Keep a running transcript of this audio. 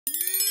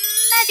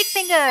Magic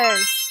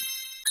fingers.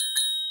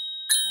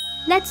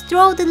 Let's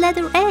draw the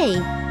letter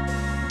A.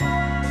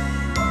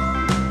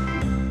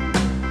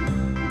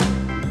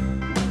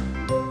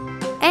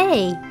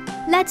 A.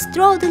 Let's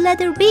draw the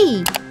letter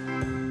B.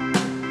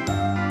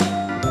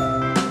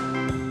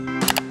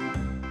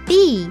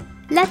 B.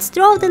 Let's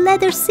draw the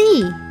letter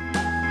C.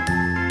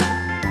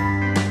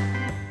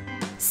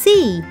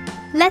 C.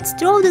 Let's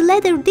draw the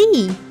letter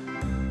D.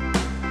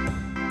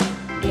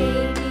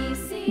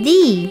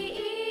 D.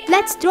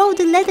 Let's draw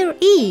the letter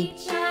E.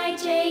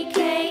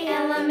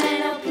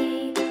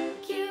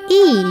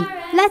 E.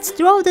 Let's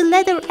draw the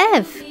letter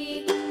F.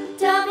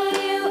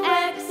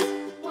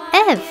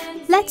 F.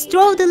 Let's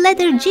draw the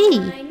letter G.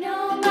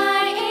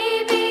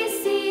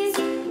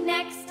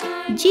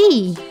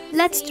 G.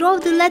 Let's draw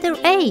the letter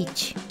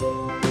H.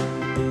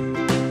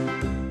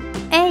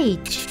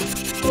 H.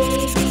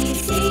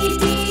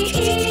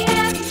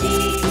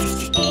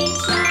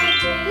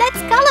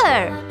 Let's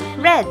color.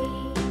 Red.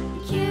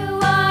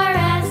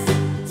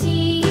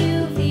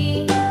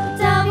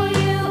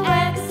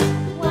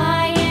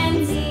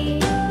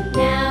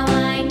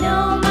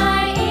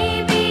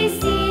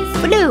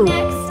 Blue.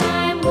 Next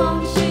time,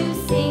 won't you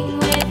sing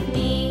with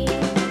me?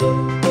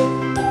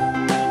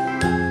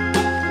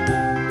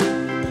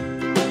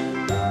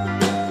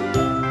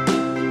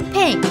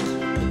 Pink.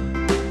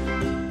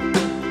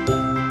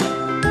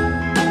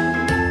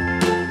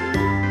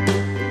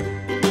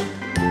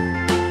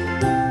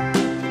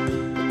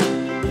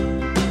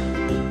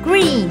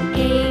 Green.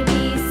 A,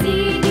 B,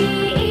 C, D,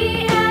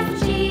 E,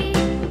 F, G,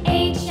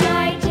 H,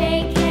 I,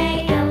 J,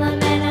 K, L,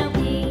 M, N, O,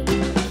 P,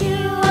 Q,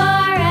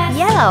 R, S,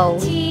 Yellow.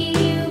 T,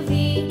 U,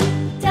 V,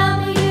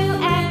 W,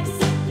 X,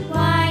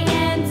 Y,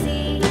 and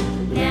Z.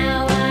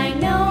 Now I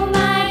know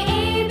my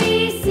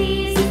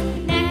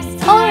ABCs. Next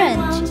time,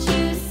 Orange. won't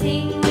you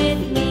sing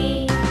with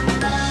me?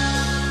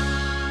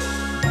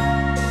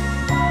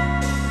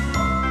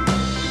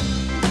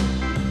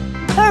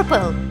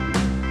 Purple.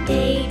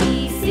 A,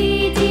 B,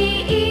 C, D,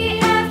 E,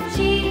 F,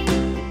 G,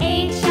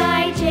 H,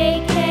 I,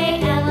 J,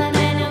 K, L, M,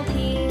 N, O,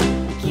 P,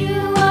 Q,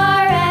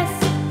 R, S,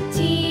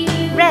 T,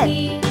 U, Red.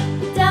 V,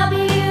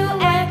 W,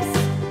 X,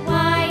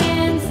 Y,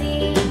 and Z.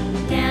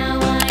 Now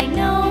I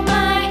know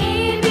my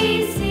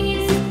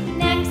ABCs.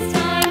 Next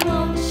time,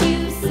 won't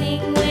you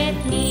sing with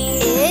me?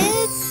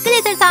 It's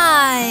glitter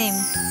time.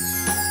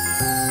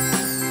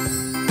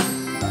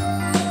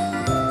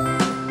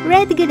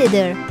 Red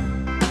glitter.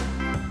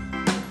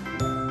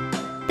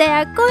 They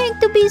are going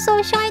to be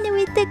so shiny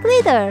with the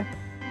glitter.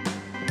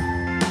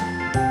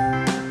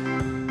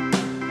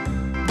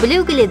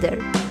 Blue glitter.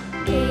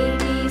 A,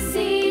 B,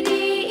 C, D,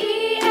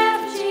 E,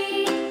 F, G,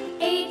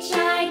 H,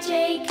 I,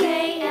 J,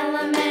 K, L,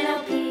 M, N,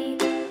 O, P,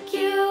 Q,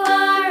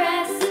 R,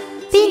 S,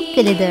 Pink T,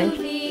 glitter. U,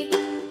 V,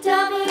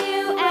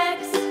 W,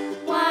 X,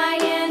 Y,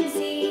 and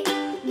Z.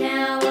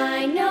 Now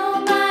I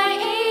know my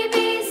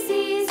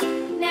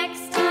ABCs.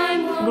 Next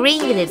time, won't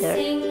Green you glitter.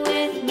 sing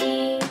with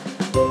me?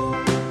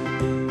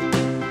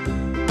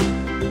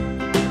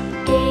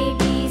 A,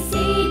 B, C,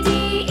 D,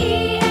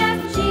 E,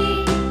 F, G,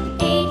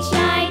 H,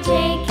 I, J,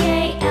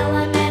 K, L,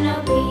 M, N, O,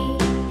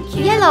 P,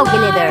 Q, Yellow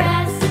glitter.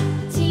 R,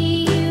 S, T,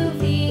 U,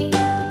 V,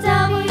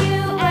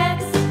 W, X,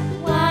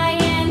 Y,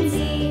 and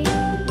Z.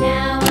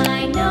 Now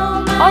I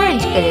know my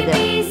Orange glitter.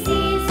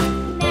 ABCs.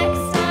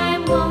 Next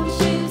time, won't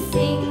you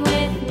sing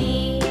with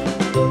me?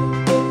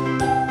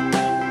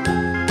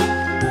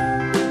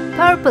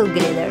 Purple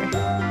glitter.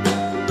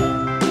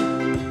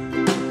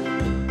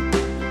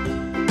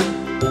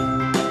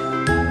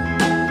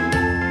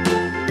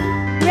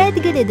 Red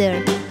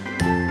glitter.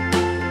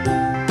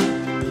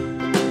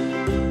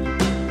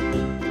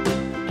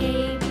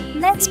 A, B,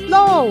 Let's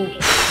blow.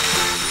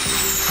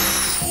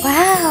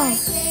 Wow.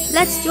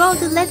 Let's draw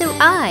the letter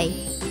I.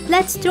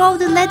 Let's draw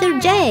the letter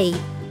J.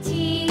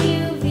 T,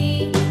 U,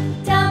 V,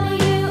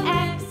 W,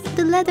 X,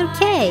 The letter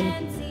K.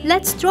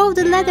 Let's draw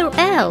the letter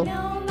L.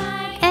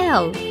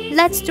 L.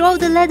 Let's draw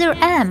the letter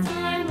M.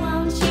 time,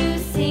 won't you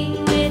sing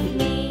with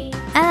me?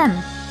 M.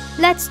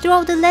 Let's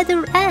draw the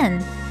letter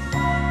N.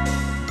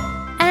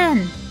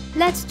 N.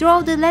 Let's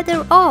draw the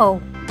letter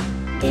O.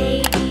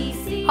 A, B,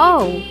 C,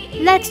 O. D,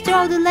 E, Let's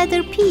draw the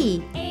letter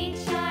P. H,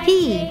 I,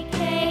 P. J,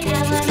 K,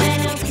 L, M,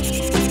 N, O, P,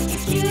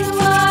 Q,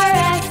 R,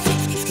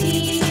 S, T,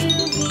 U,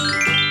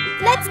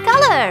 V, Let's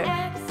color.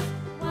 X,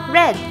 Y,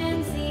 Red.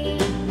 and Z.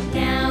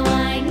 Now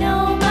I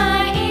know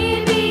my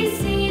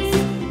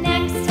ABCs.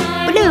 Next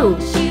time, Blue.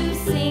 won't you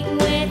sing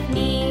with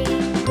me?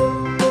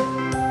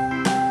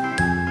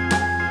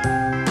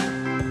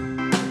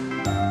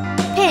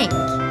 Pink.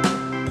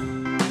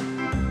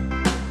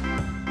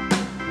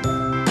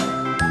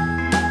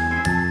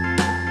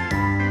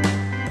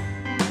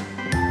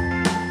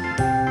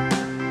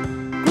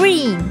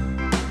 Green.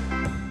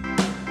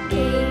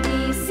 A,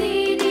 B,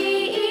 C, D,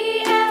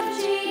 E,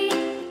 F, G,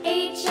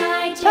 H,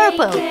 I, J,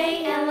 Purple.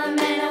 K, L, M,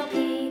 N, O,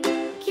 P,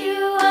 Q,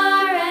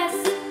 R,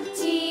 S,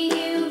 T,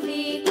 U,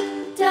 V,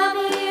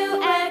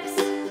 W, X,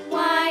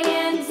 Y,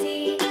 and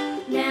Z.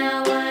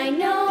 Now I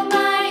know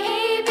my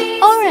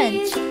ABCs.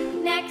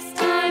 Orange. Next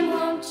time,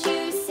 won't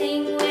you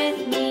sing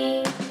with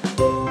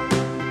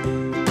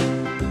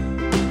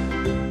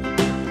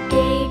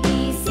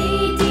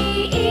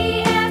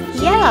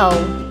Yellow.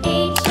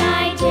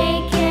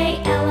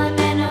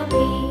 H-I-J-K-L-M-N-O-P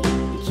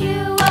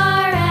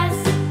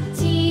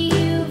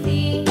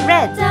Q-R-S-T-U-V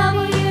Red.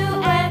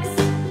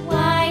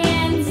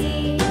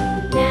 W-X-Y-and-Z.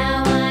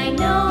 Now I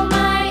know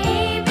my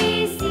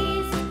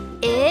ABCs.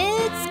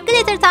 It's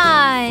glitter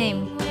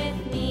time.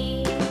 With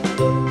me.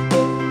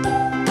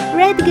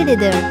 Red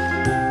glitter.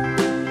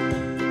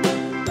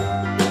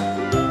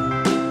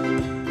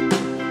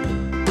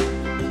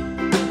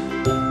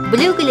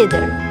 Blue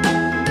glitter.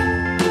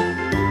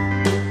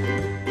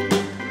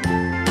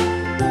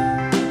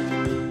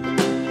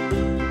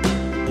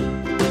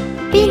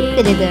 Pink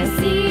glitter.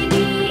 C, D, E,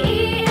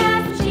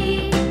 F, G,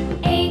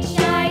 H,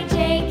 I,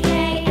 J,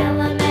 K,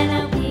 L, M, N,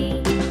 O, P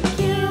Q,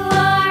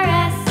 R,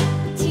 S,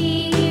 T,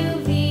 U,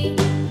 V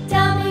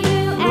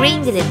W, Green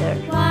X, glitter.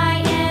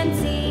 Y, and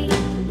Z.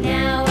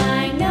 Now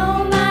I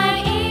know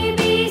my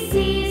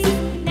ABCs.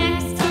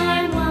 Next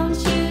time won't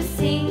you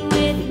sing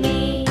with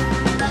me?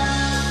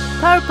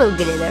 Purple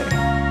glitter.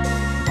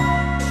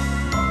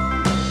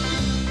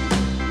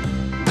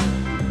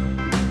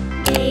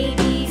 A,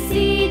 B,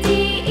 C, D,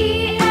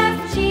 E,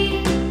 F, G,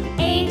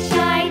 H,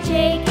 I,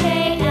 J,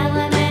 K, L,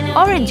 M, N, O, P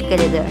Orange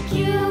glitter.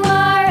 Q,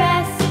 R,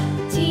 S,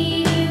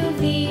 T, U,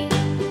 V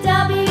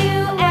W,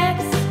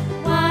 X,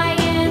 Y,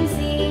 and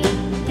Z.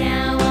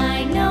 Now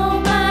I know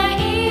my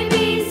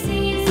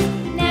ABCs.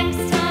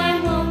 Next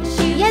time won't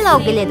you Yellow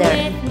sing glitter.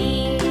 with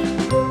me?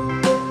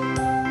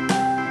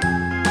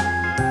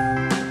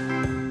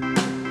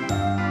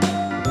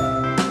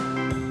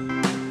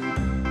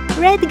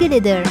 Red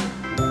glitter.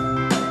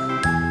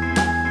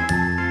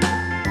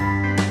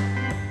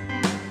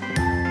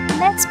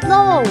 Let's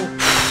blow.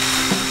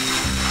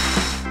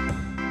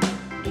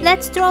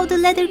 Let's draw the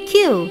letter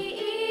Q.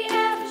 E,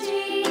 F, G,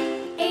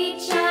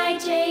 H, I,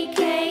 J,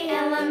 K,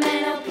 L, M,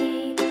 N, O,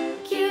 P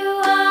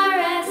Q, R,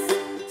 S,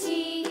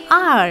 T,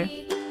 R.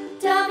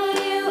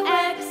 W,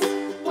 X,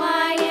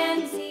 Y,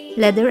 and Z.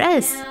 Letter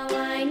S. Now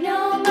I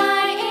know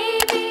my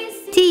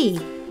ABCs. T.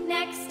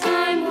 Next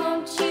time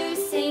won't you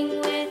sing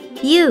with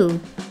me? U.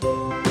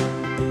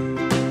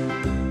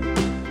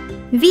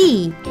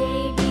 V.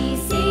 A, B,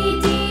 C,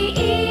 D,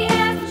 E,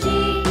 F, G,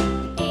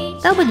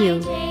 H, W. I,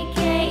 J, K,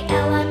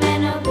 L, M,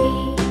 N, O, P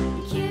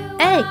Q,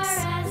 X. R,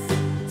 S,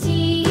 T,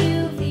 U,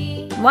 V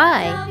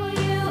Y.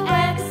 W,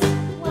 X,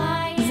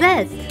 Y, Z.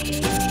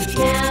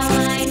 Now I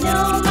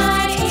know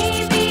my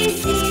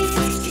ABCs.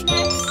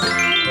 Next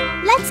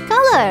time Let's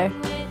color. with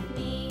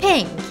me.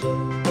 Pink.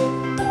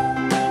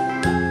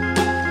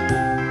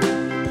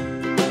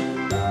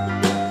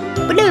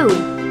 Blue.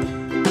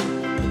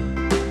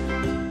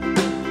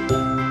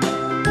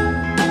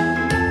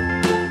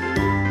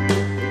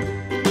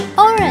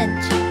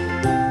 Orange.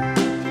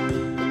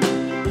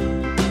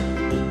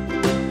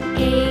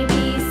 A, B,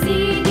 C,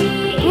 D,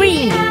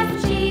 Green. E, F,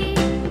 G,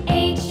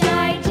 H, I,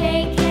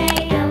 J, K,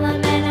 L,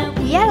 M, N, O,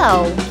 P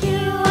Yellow. Q,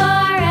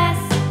 R, S,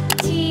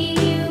 T, U,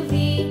 V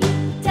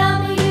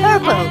W,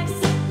 Purple. X,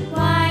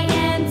 Y,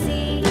 and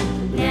Z.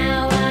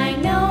 Now I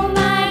know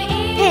my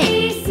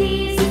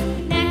ABCs.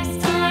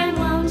 Next time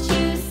won't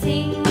you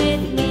sing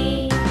with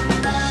me?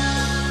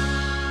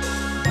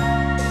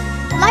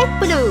 Light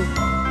blue.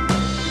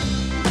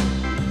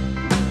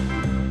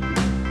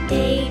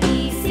 A,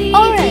 B, C,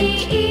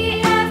 Orange. D, E,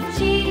 F,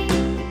 G,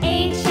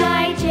 H,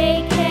 I,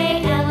 J, K,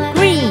 L, M,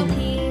 Green. N, O, P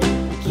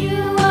Q,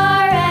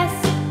 R, S,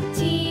 T,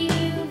 U,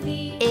 V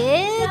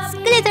It's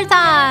glitter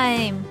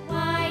time.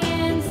 Y,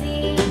 and Z.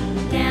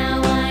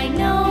 Now I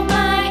know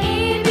my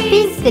ABCs.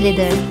 Pink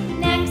glitter.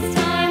 Next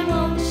time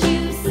won't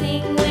you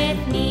sing with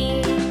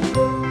me?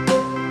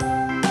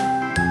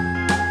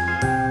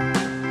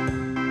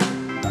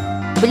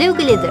 Blue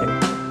glitter.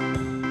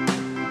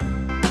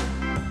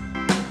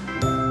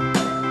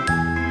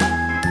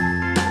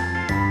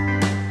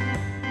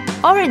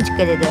 Orange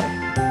glitter.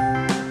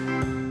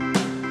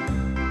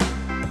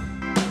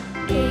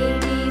 A,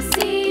 B,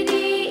 C, D,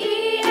 E,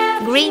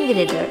 F, Green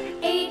glitter.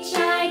 H,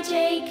 I,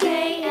 J,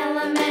 K, L,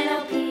 M, N,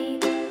 O, P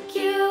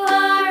Q,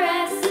 R,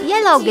 S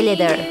Yellow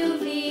glitter. T, U,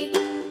 V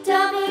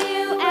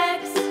W,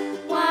 X,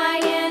 Y,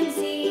 and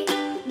Z.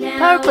 Now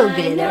Purple I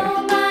glitter.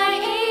 know my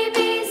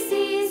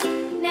ABCs.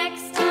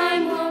 Next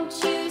time won't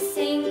you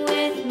sing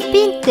with me?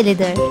 Pink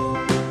glitter.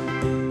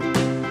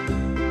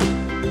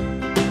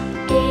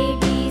 A,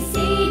 B, C,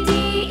 D,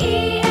 E,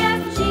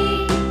 F, G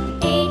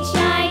H, I,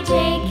 J,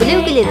 K,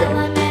 Blue glitter. L,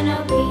 M, N, O,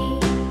 P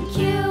Q,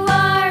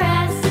 R,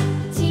 S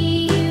T,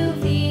 U,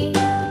 V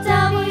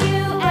W,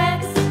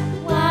 X,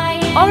 Y,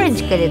 and Orange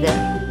Z. glitter.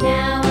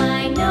 Now I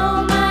know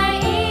my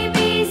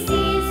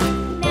ABCs.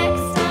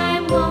 Next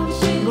time won't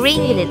you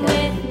Green sing glitter.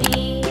 with me?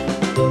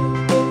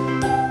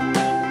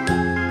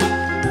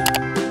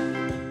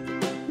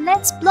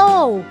 Let's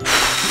blow.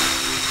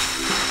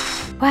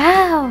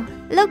 Wow,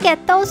 look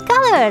at those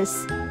colors.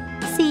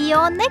 See you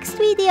on next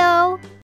video.